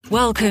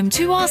Welcome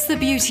to Ask the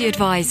Beauty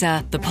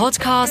Advisor, the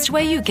podcast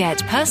where you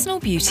get personal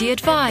beauty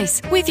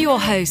advice with your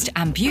host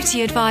and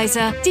beauty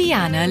advisor,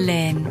 Deanna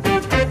Lynn.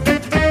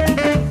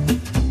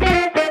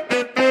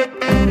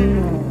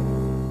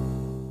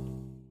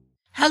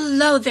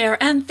 Hello there,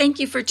 and thank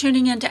you for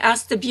tuning in to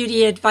Ask the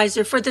Beauty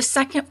Advisor for the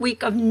second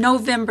week of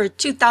November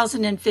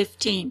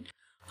 2015.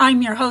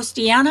 I'm your host,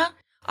 Deanna.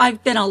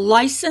 I've been a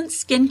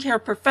licensed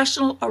skincare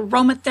professional,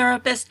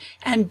 aromatherapist,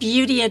 and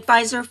beauty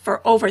advisor for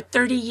over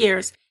 30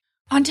 years.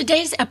 On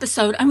today's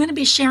episode, I'm going to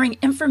be sharing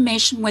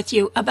information with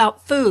you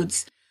about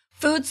foods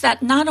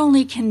that not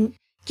only can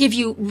give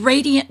you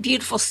radiant,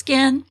 beautiful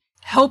skin,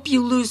 help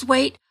you lose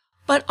weight,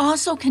 but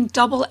also can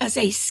double as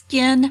a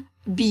skin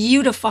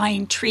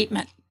beautifying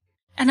treatment.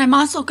 And I'm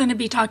also going to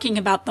be talking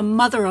about the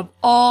mother of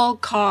all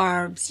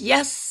carbs.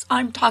 Yes,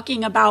 I'm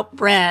talking about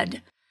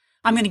bread.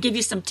 I'm going to give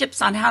you some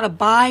tips on how to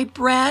buy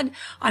bread.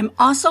 I'm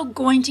also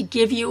going to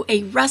give you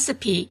a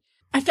recipe.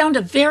 I found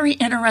a very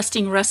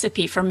interesting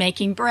recipe for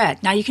making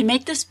bread. Now, you can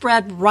make this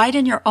bread right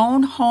in your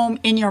own home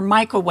in your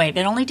microwave.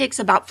 It only takes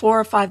about 4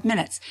 or 5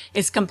 minutes.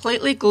 It's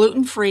completely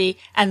gluten-free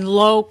and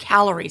low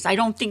calories. I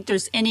don't think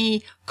there's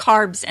any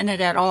carbs in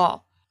it at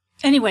all.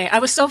 Anyway, I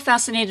was so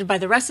fascinated by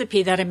the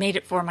recipe that I made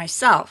it for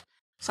myself.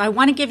 So I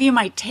want to give you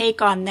my take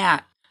on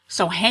that.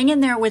 So hang in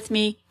there with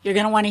me. You're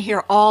going to want to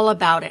hear all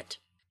about it.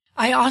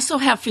 I also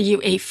have for you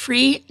a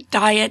free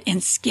diet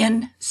and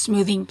skin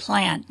smoothing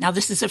plan. Now,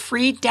 this is a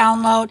free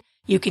download.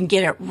 You can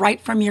get it right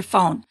from your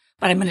phone,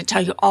 but I'm going to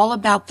tell you all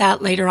about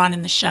that later on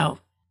in the show.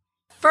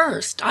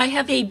 First, I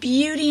have a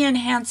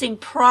beauty-enhancing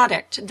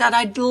product that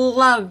I'd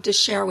love to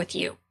share with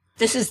you.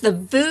 This is the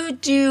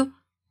Voodoo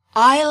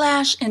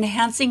Eyelash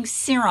Enhancing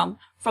Serum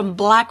from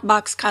Black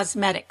Box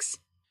Cosmetics.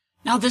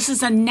 Now, this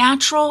is a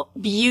natural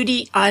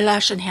beauty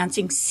eyelash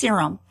enhancing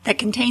serum that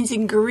contains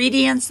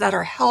ingredients that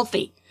are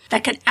healthy,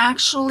 that can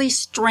actually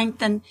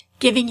strengthen,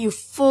 giving you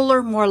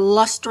fuller, more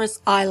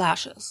lustrous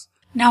eyelashes.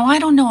 Now, I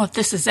don't know if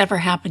this has ever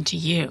happened to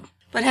you,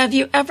 but have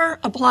you ever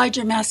applied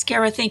your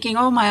mascara thinking,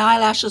 oh, my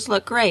eyelashes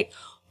look great,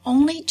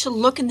 only to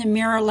look in the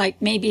mirror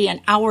like maybe an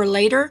hour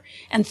later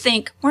and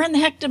think, where in the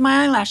heck did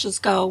my eyelashes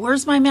go?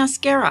 Where's my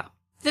mascara?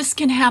 This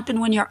can happen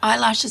when your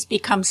eyelashes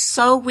become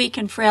so weak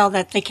and frail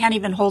that they can't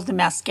even hold the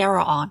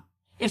mascara on.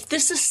 If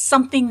this is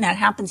something that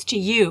happens to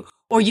you,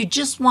 or you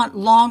just want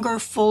longer,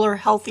 fuller,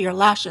 healthier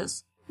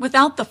lashes,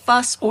 without the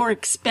fuss or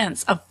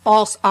expense of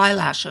false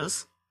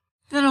eyelashes,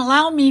 then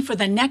allow me for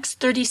the next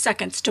 30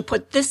 seconds to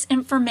put this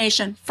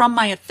information from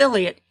my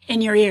affiliate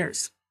in your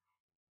ears.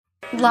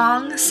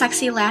 Long,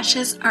 sexy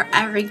lashes are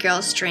every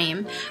girl's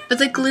dream, but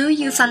the glue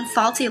used on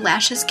faulty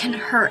lashes can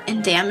hurt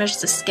and damage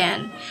the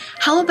skin.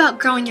 How about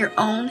growing your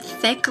own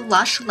thick,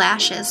 lush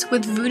lashes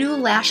with Voodoo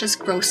Lashes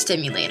Growth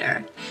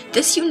Stimulator?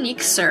 This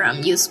unique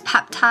serum uses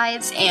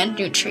peptides and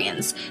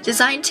nutrients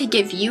designed to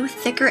give you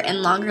thicker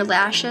and longer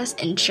lashes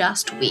in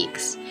just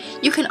weeks.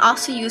 You can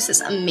also use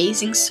this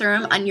amazing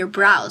serum on your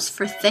brows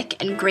for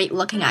thick and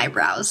great-looking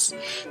eyebrows.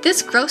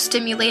 This growth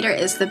stimulator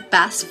is the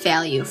best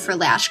value for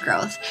lash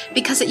growth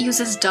because it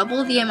uses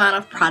double the amount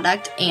of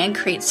product and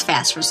creates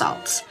fast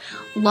results.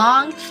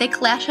 Long,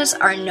 thick lashes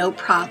are no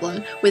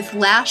problem with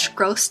Lash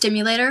Growth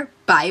Stimulator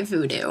by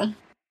Voodoo.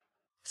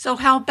 So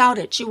how about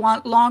it? You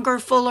want longer,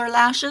 fuller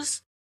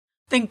lashes?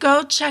 Then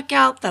go check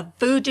out the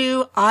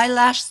Voodoo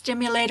Eyelash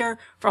Stimulator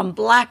from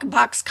Black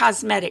Box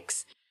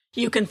Cosmetics.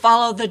 You can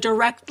follow the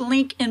direct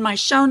link in my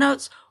show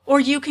notes, or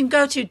you can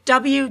go to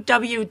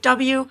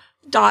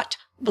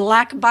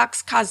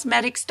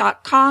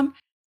www.blackboxcosmetics.com,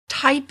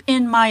 type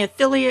in my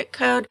affiliate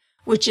code,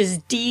 which is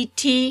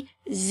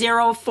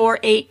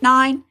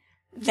DT0489.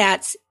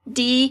 That's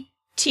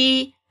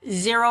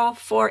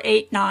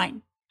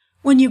DT0489.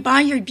 When you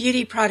buy your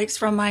beauty products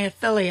from my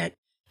affiliate,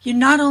 you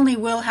not only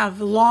will have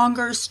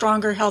longer,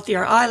 stronger,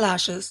 healthier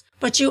eyelashes,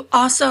 but you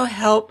also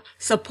help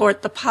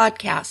support the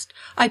podcast.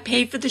 I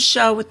pay for the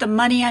show with the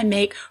money I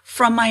make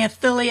from my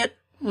affiliate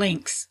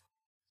links.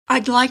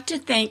 I'd like to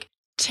thank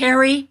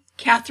Terry,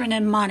 Catherine,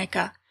 and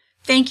Monica.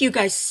 Thank you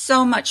guys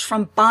so much for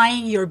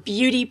buying your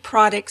beauty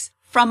products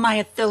from my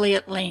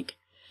affiliate link.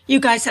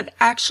 You guys have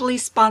actually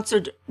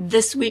sponsored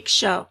this week's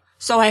show,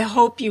 so I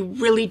hope you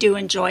really do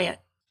enjoy it.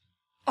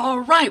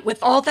 All right,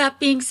 with all that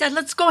being said,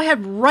 let's go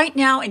ahead right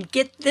now and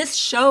get this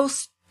show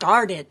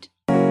started.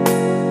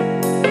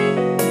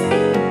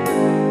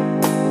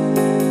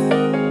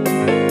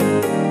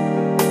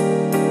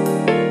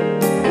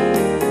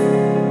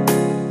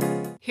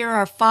 Here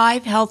are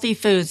 5 healthy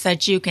foods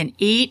that you can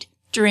eat,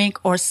 drink,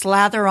 or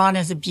slather on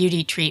as a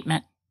beauty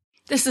treatment.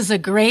 This is a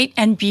great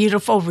and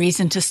beautiful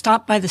reason to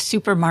stop by the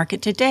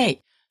supermarket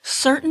today.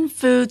 Certain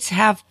foods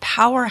have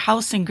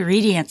powerhouse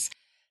ingredients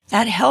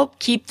that help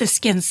keep the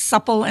skin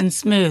supple and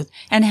smooth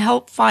and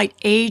help fight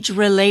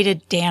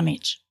age-related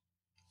damage.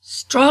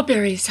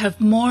 Strawberries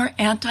have more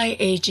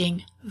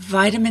anti-aging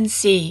vitamin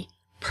C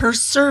per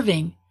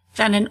serving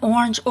than an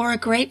orange or a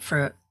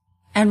grapefruit,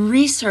 and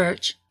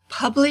research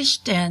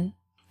published in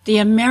the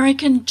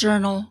American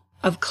Journal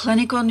of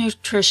Clinical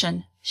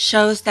Nutrition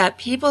shows that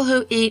people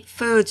who eat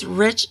foods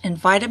rich in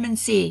vitamin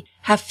C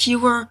have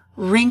fewer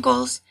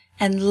wrinkles,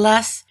 and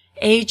less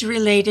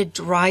age-related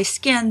dry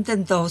skin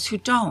than those who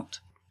don't.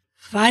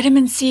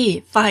 Vitamin C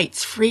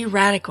fights free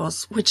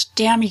radicals which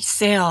damage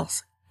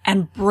cells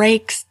and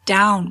breaks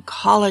down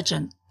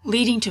collagen,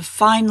 leading to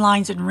fine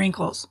lines and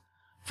wrinkles.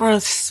 For a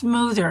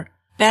smoother,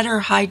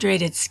 better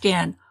hydrated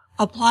skin,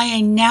 apply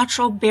a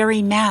natural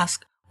berry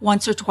mask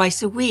once or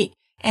twice a week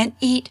and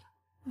eat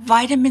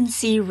vitamin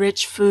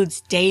C-rich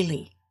foods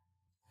daily.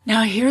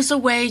 Now here's a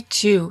way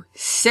to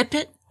sip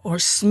it or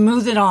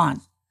smooth it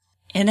on.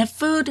 In a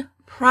food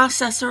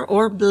processor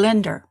or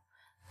blender,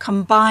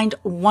 combine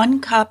 1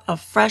 cup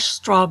of fresh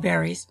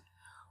strawberries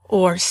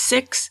or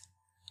 6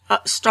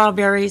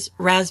 strawberries,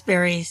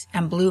 raspberries,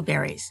 and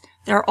blueberries.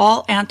 They're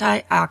all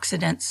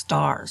antioxidant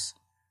stars.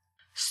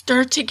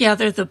 Stir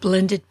together the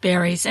blended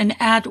berries and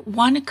add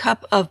 1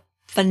 cup of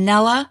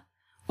vanilla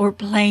or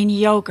plain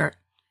yogurt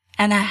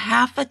and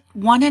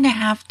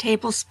 1.5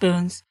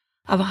 tablespoons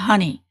of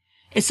honey.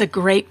 It's a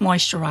great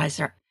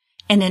moisturizer.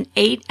 In an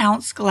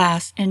 8-ounce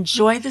glass,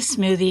 enjoy the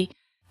smoothie,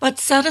 but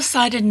set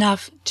aside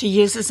enough to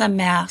use as a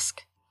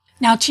mask.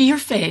 Now to your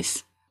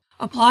face,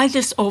 apply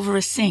this over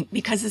a sink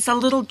because it's a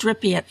little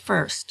drippy at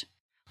first,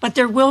 but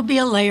there will be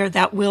a layer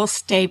that will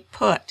stay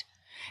put,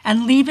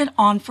 and leave it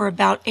on for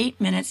about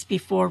 8 minutes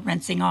before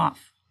rinsing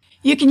off.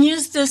 You can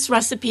use this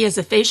recipe as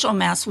a facial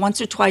mask once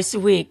or twice a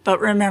week,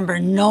 but remember,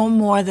 no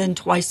more than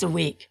twice a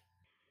week.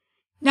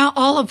 Now,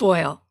 olive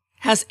oil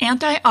has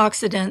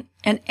antioxidant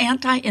and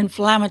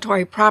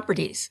anti-inflammatory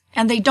properties,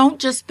 and they don't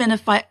just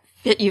benefit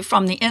you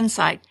from the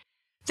inside.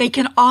 They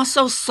can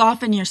also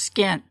soften your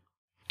skin.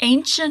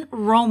 Ancient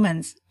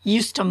Romans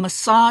used to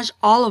massage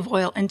olive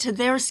oil into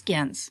their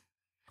skins.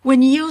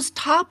 When used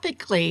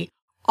topically,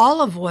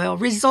 olive oil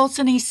results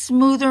in a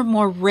smoother,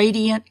 more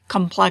radiant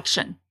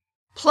complexion.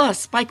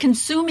 Plus, by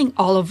consuming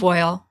olive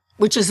oil,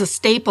 which is a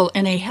staple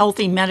in a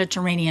healthy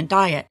Mediterranean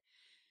diet,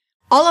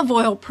 olive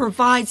oil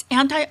provides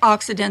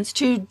antioxidants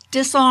to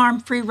disarm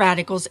free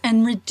radicals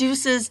and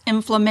reduces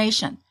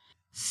inflammation.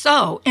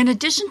 So, in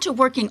addition to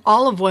working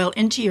olive oil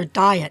into your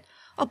diet,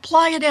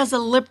 apply it as a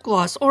lip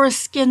gloss or a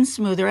skin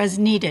smoother as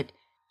needed.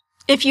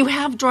 If you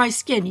have dry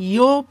skin,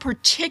 you'll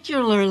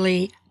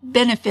particularly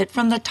benefit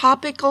from the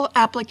topical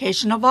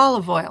application of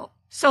olive oil.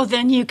 So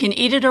then you can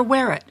eat it or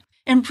wear it.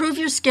 Improve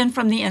your skin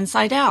from the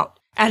inside out.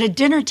 At a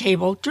dinner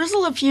table,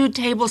 drizzle a few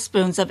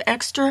tablespoons of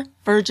extra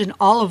virgin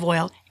olive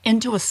oil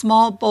into a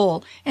small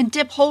bowl and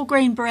dip whole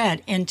grain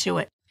bread into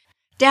it.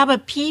 Dab a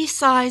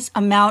pea-sized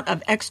amount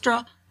of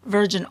extra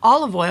virgin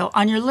olive oil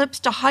on your lips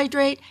to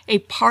hydrate a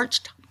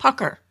parched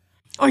pucker.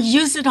 Or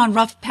use it on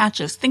rough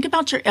patches. Think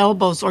about your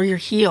elbows or your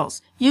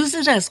heels. Use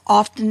it as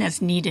often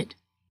as needed.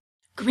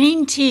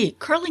 Green tea.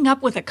 Curling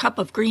up with a cup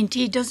of green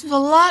tea does a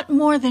lot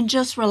more than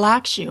just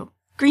relax you.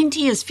 Green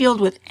tea is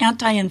filled with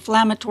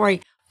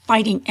anti-inflammatory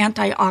fighting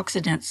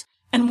antioxidants.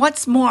 And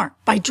what's more,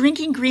 by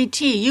drinking green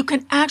tea,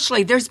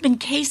 there's been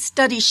case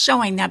studies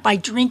showing that by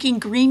drinking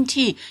green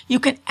tea, you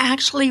can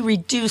actually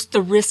reduce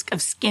the risk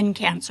of skin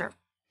cancer.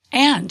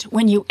 And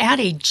when you add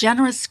a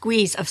generous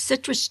squeeze of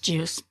citrus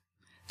juice,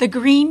 the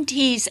green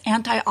tea's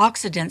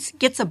antioxidants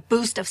gets a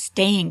boost of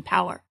staying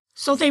power.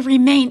 So they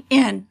remain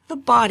in the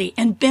body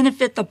and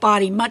benefit the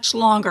body much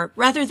longer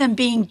rather than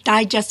being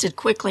digested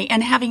quickly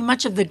and having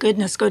much of the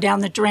goodness go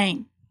down the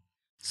drain.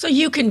 So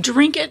you can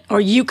drink it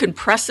or you can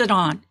press it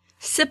on.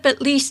 Sip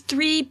at least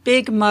 3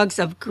 big mugs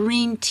of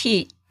green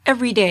tea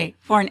every day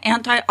for an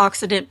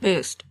antioxidant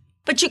boost.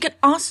 But you can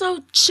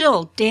also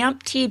chill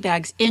damp tea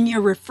bags in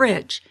your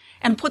fridge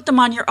and put them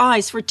on your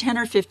eyes for 10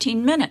 or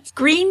 15 minutes.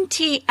 Green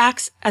tea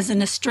acts as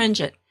an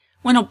astringent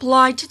when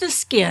applied to the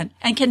skin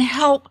and can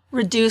help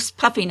reduce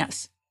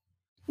puffiness.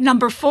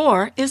 Number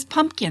 4 is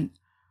pumpkin.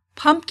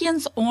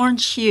 Pumpkin's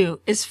orange hue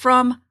is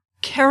from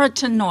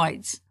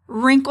carotenoids,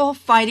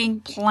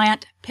 wrinkle-fighting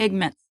plant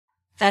pigments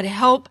that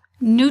help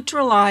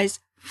neutralize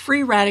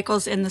free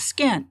radicals in the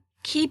skin,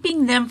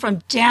 keeping them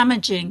from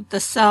damaging the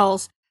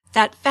cells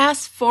that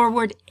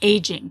fast-forward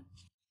aging.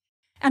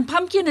 And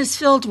pumpkin is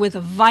filled with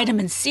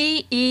vitamin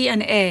C, E,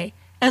 and A,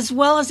 as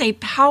well as a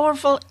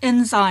powerful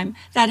enzyme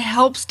that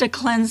helps to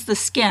cleanse the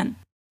skin.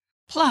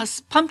 Plus,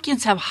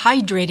 pumpkins have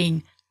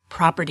hydrating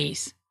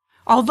properties.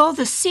 Although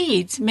the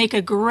seeds make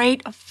a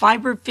great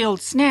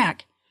fiber-filled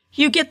snack,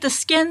 you get the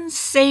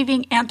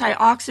skin-saving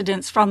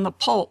antioxidants from the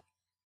pulp.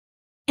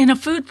 In a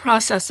food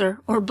processor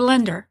or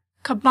blender,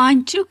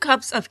 combine 2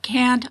 cups of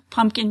canned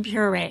pumpkin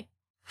puree,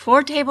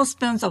 4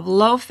 tablespoons of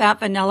low-fat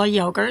vanilla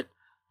yogurt,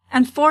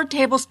 and 4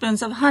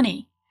 tablespoons of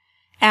honey.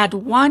 Add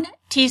 1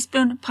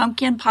 teaspoon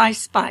pumpkin pie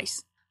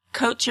spice.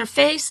 Coat your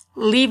face,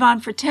 leave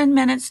on for 10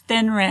 minutes,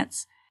 then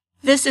rinse.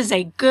 This is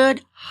a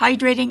good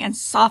hydrating and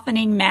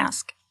softening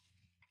mask.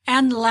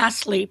 And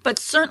lastly, but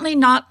certainly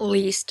not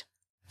least,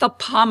 the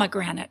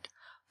pomegranate.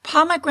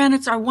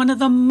 Pomegranates are one of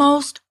the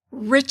most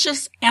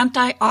richest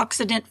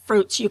antioxidant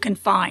fruits you can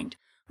find.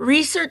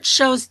 Research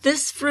shows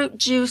this fruit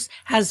juice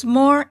has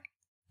more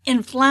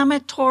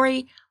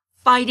inflammatory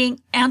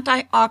fighting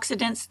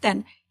antioxidants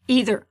than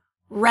either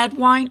red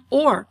wine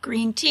or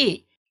green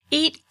tea.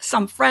 Eat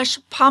some fresh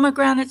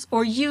pomegranates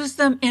or use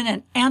them in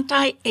an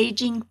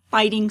anti-aging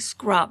fighting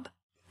scrub.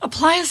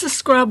 Apply as a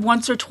scrub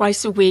once or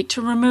twice a week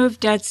to remove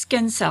dead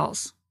skin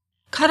cells.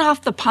 Cut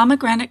off the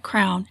pomegranate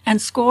crown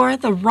and score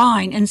the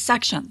rind in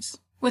sections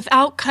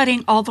without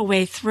cutting all the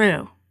way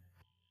through.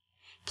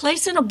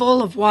 Place in a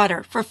bowl of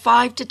water for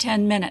 5 to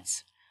 10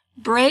 minutes.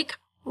 Break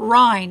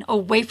rind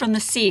away from the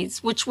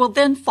seeds, which will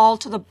then fall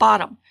to the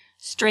bottom.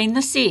 Strain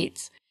the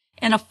seeds.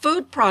 In a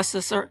food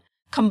processor,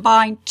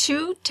 combine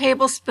 2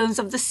 tablespoons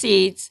of the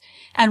seeds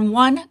and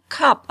 1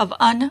 cup of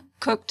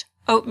uncooked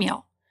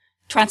oatmeal.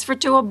 Transfer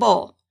to a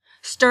bowl.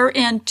 Stir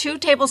in 2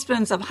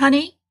 tablespoons of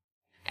honey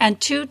and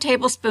 2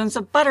 tablespoons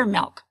of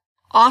buttermilk.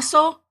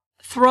 Also,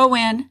 throw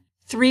in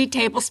 3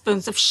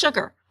 tablespoons of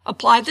sugar.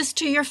 Apply this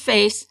to your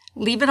face,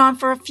 leave it on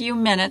for a few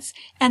minutes,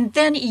 and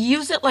then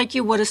use it like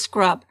you would a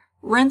scrub.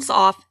 Rinse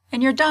off,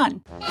 and you're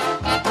done.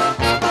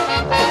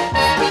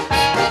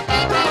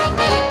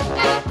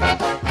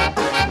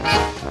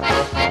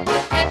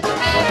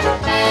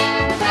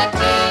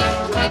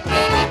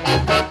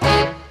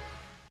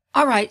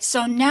 All right,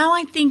 so now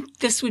I think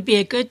this would be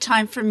a good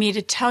time for me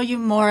to tell you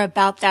more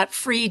about that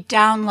free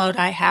download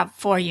I have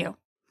for you.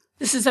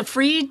 This is a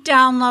free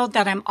download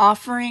that I'm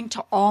offering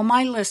to all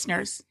my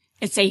listeners.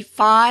 It's a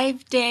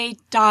 5-day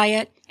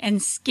diet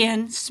and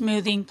skin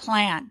smoothing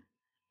plan.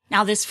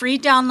 Now, this free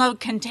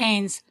download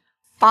contains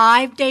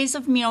 5 days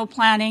of meal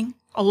planning,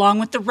 along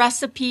with the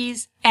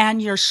recipes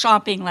and your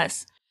shopping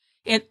list.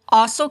 It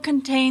also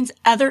contains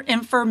other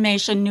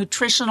information,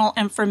 nutritional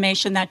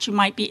information that you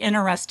might be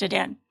interested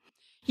in.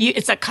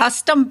 It's a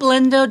custom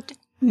blended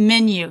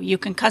menu. You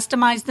can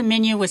customize the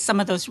menu with some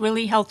of those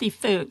really healthy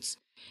foods.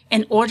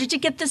 In order to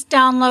get this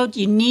download,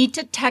 you need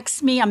to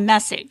text me a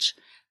message.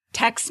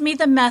 Text me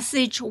the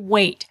message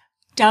WEIGHT,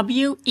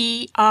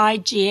 W-E-I-G-H-T.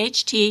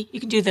 You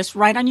can do this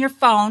right on your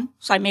phone,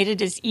 so I made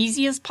it as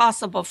easy as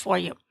possible for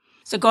you.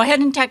 So go ahead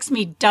and text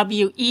me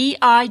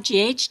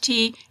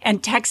W-E-I-G-H-T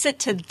and text it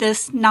to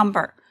this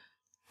number,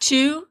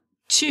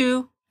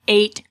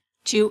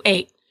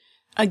 22828.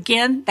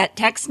 Again, that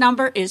text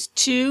number is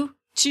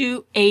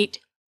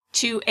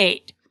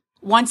 22828.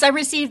 Once I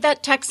receive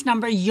that text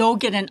number, you'll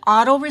get an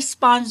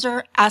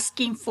autoresponder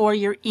asking for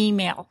your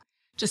email.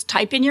 Just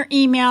type in your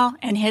email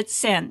and hit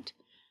send.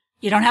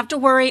 You don't have to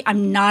worry.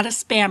 I'm not a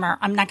spammer.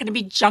 I'm not going to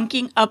be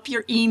junking up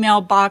your email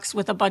box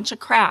with a bunch of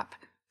crap.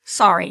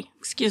 Sorry,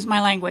 excuse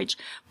my language,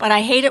 but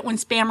I hate it when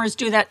spammers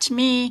do that to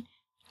me,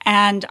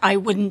 and I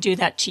wouldn't do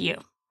that to you.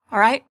 All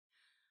right?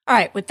 All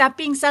right, with that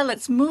being said,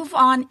 let's move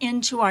on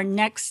into our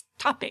next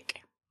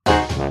topic.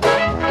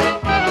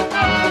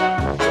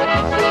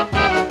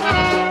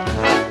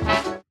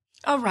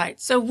 All right,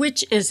 so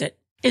which is it?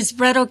 Is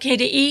bread okay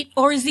to eat,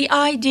 or is the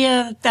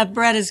idea that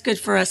bread is good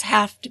for us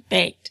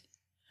half-baked?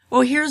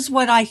 Well, here's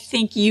what I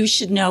think you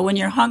should know. When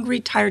you're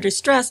hungry, tired, or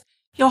stressed,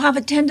 you'll have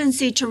a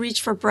tendency to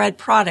reach for bread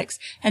products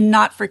and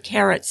not for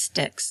carrot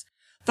sticks.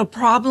 The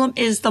problem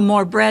is the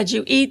more bread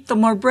you eat, the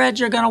more bread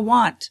you're going to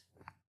want.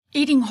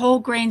 Eating whole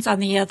grains, on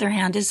the other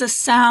hand, is a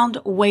sound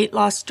weight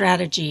loss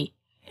strategy.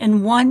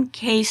 In one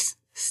case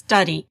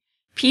study,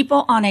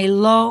 people on a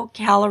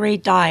low-calorie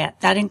diet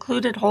that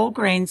included whole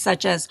grains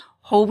such as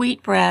whole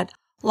wheat bread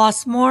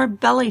lost more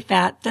belly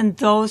fat than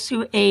those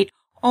who ate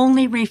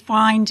only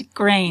refined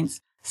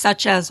grains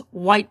such as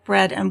white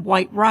bread and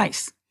white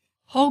rice.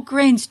 Whole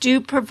grains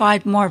do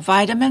provide more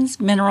vitamins,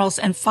 minerals,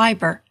 and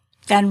fiber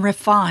than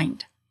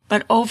refined,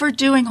 but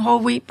overdoing whole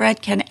wheat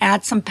bread can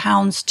add some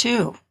pounds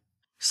too.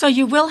 So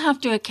you will have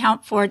to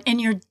account for it in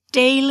your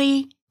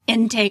daily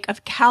intake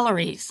of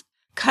calories.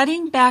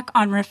 Cutting back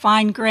on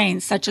refined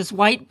grains such as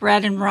white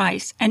bread and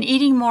rice and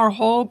eating more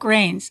whole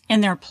grains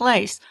in their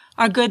place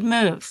are good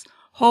moves.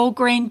 Whole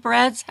grain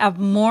breads have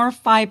more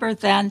fiber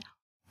than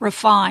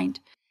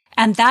refined,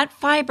 and that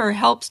fiber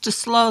helps to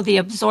slow the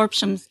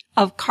absorption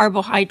of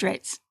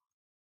carbohydrates.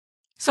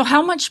 So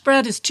how much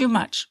bread is too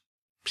much?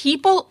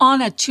 People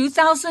on a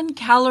 2,000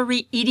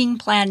 calorie eating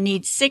plan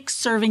need 6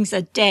 servings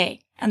a day,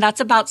 and that's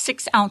about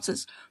 6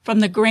 ounces from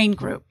the grain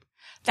group.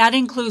 That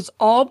includes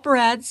all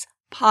breads,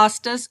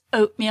 pastas,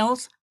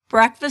 oatmeals,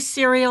 breakfast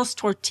cereals,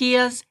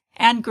 tortillas,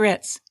 and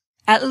grits.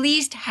 At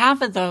least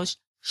half of those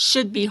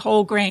should be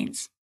whole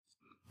grains.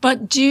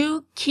 But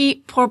do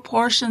keep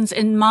proportions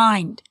in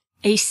mind.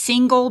 A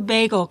single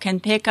bagel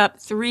can pick up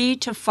 3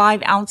 to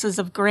 5 ounces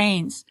of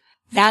grains.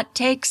 That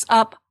takes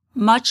up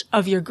much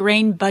of your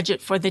grain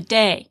budget for the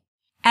day.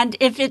 And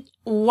if it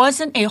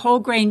wasn't a whole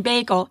grain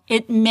bagel,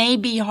 it may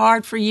be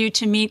hard for you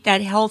to meet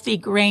that healthy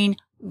grain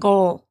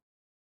goal.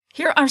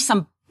 Here are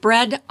some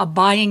bread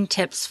abiding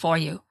tips for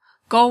you.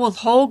 Go with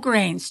whole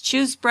grains.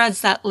 Choose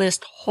breads that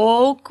list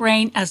whole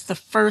grain as the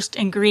first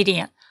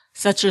ingredient,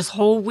 such as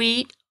whole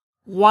wheat,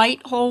 white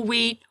whole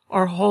wheat,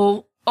 or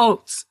whole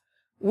oats.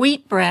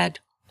 Wheat bread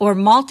or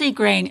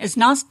multigrain is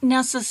not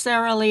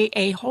necessarily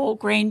a whole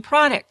grain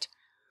product.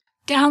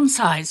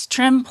 Downsize.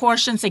 Trim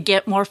portions and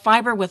get more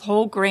fiber with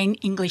whole grain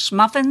English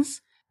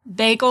muffins,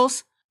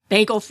 bagels,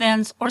 bagel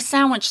thins, or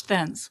sandwich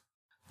thins.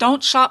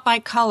 Don't shop by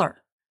color.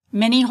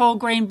 Many whole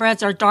grain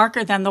breads are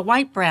darker than the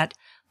white bread,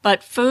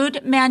 but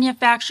food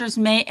manufacturers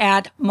may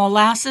add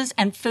molasses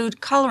and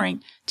food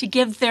coloring to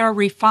give their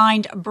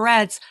refined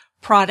breads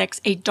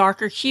products a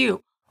darker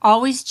hue.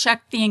 Always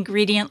check the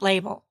ingredient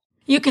label.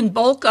 You can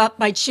bulk up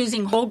by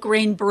choosing whole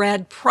grain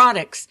bread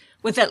products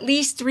with at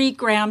least 3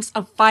 grams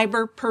of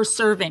fiber per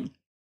serving.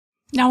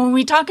 Now, when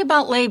we talk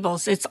about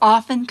labels, it's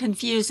often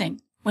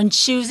confusing when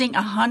choosing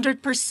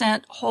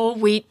 100% whole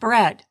wheat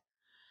bread.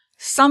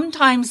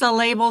 Sometimes the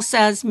label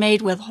says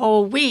made with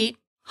whole wheat,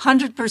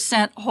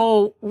 100%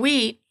 whole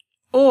wheat,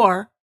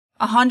 or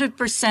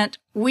 100%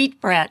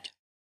 wheat bread.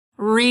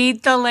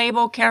 Read the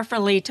label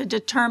carefully to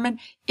determine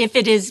if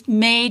it is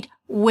made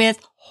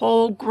with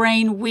whole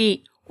grain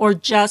wheat or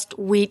just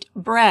wheat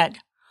bread.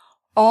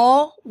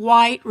 All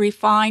white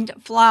refined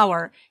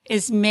flour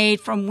is made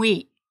from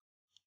wheat,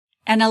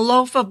 and a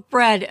loaf of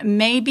bread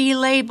may be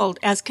labeled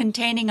as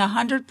containing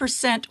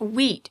 100%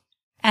 wheat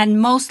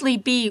and mostly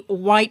be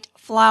white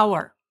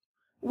flour.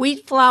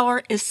 Wheat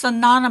flour is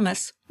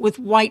synonymous with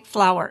white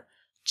flour.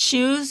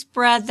 Choose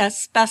bread that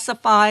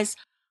specifies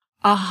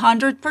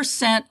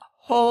 100%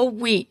 whole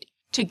wheat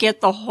to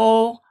get the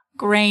whole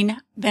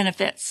grain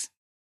benefits.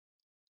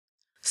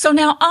 So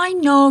now I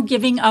know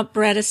giving up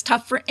bread is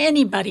tough for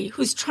anybody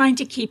who's trying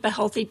to keep a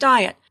healthy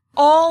diet.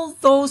 All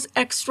those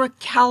extra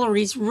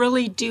calories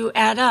really do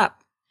add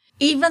up.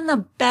 Even the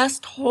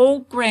best whole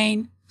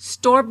grain,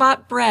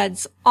 store-bought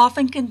breads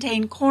often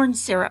contain corn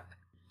syrup,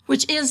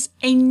 which is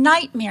a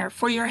nightmare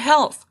for your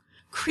health,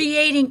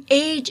 creating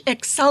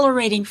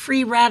age-accelerating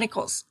free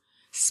radicals,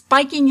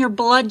 spiking your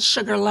blood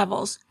sugar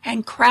levels,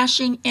 and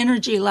crashing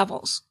energy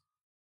levels.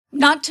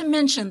 Not to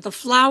mention, the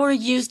flour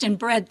used in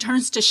bread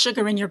turns to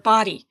sugar in your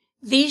body.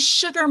 These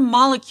sugar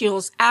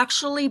molecules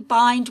actually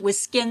bind with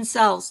skin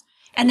cells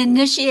and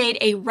initiate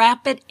a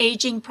rapid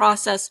aging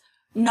process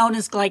known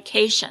as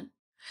glycation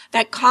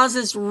that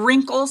causes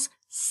wrinkles,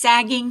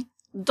 sagging,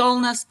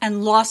 dullness,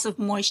 and loss of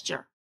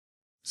moisture.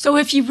 So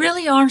if you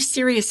really are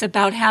serious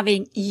about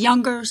having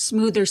younger,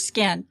 smoother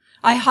skin,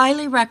 I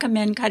highly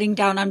recommend cutting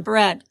down on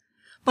bread.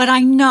 But I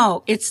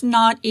know it's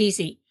not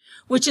easy,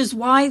 which is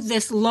why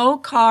this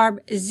low-carb,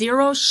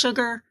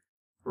 zero-sugar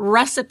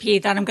recipe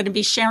that I'm going to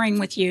be sharing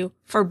with you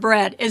for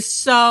bread is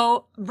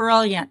so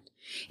brilliant.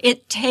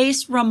 It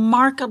tastes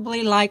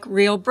remarkably like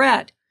real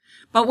bread,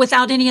 but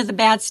without any of the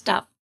bad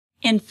stuff.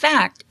 In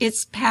fact,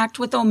 it's packed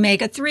with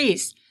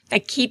omega-3s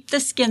that keep the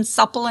skin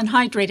supple and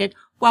hydrated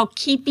while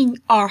keeping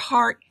our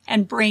heart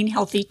and brain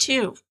healthy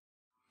too.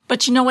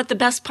 But you know what the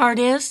best part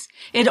is?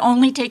 It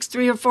only takes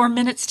 3 or 4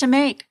 minutes to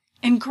make.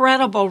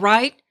 Incredible,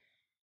 right?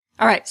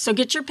 All right, so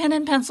get your pen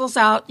and pencils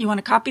out. You want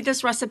to copy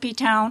this recipe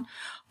down.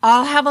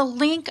 I'll have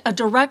a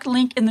direct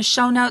link in the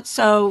show notes,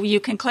 so you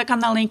can click on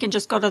the link and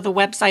just go to the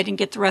website and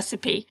get the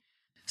recipe.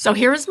 So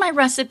here is my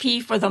recipe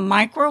for the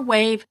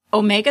microwave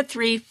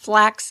omega-3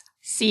 flax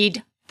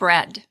seed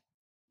bread.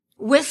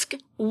 Whisk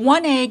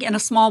 1 egg in a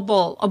small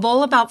bowl. A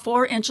bowl about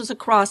 4 inches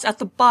across at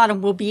the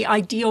bottom will be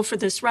ideal for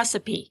this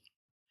recipe.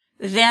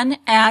 Then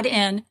add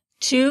in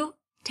 2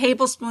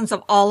 tablespoons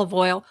of olive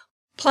oil,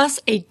 plus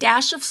a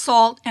dash of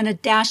salt and a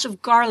dash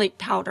of garlic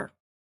powder.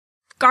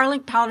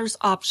 Garlic powder's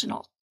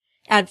optional.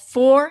 Add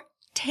 4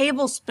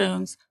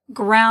 tablespoons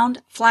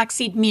ground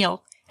flaxseed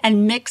meal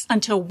and mix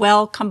until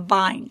well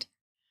combined.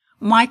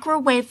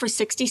 Microwave for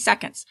 60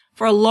 seconds.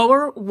 For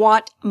lower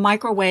watt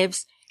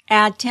microwaves,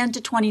 add 10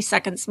 to 20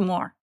 seconds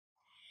more.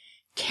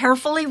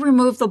 Carefully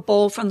remove the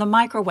bowl from the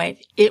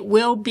microwave. It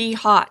will be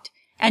hot.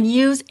 And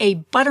use a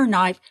butter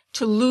knife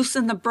to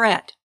loosen the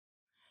bread.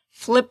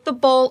 Flip the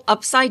bowl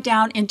upside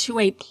down into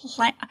a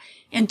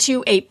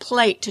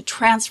plate to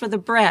transfer the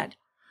bread.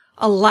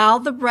 Allow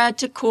the bread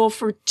to cool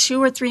for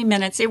 2 or 3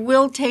 minutes. It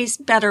will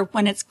taste better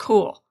when it's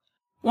cool.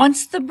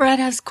 Once the bread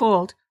has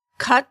cooled,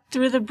 cut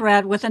through the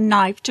bread with a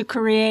knife to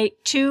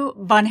create 2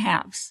 bun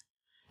halves.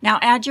 Now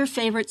add your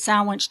favorite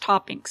sandwich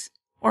toppings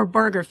or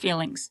burger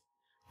fillings.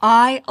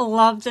 I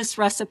love this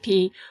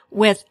recipe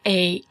with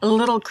a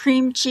little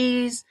cream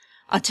cheese,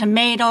 a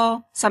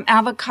tomato, some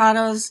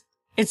avocados.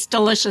 It's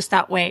delicious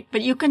that way,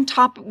 but you can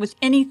top it with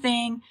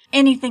anything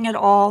at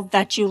all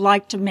that you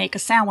like to make a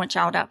sandwich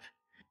out of.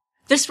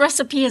 This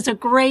recipe is a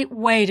great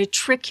way to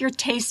trick your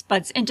taste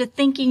buds into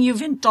thinking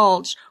you've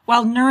indulged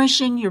while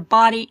nourishing your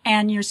body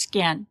and your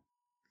skin.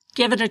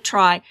 Give it a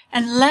try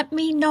and let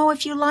me know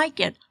if you like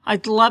it.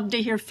 I'd love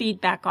to hear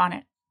feedback on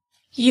it.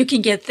 You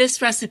can get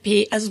this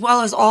recipe as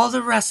well as all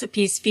the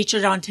recipes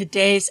featured on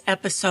today's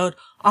episode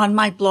on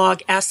my blog,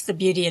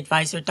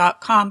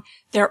 AskTheBeautyAdvisor.com.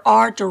 There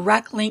are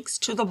direct links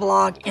to the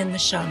blog in the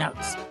show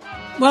notes.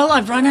 Well,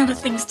 I've run out of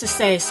things to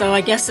say, so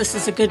I guess this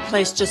is a good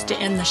place just to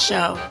end the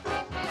show.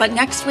 But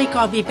next week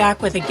I'll be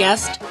back with a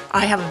guest.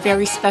 I have a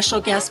very special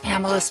guest,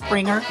 Pamela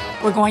Springer.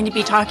 We're going to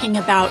be talking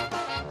about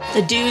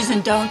the do's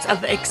and don'ts of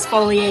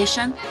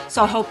exfoliation,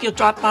 so I hope you'll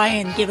drop by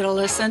and give it a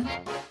listen.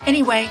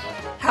 Anyway,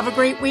 have a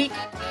great week.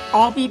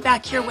 I'll be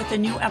back here with a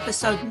new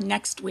episode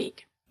next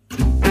week.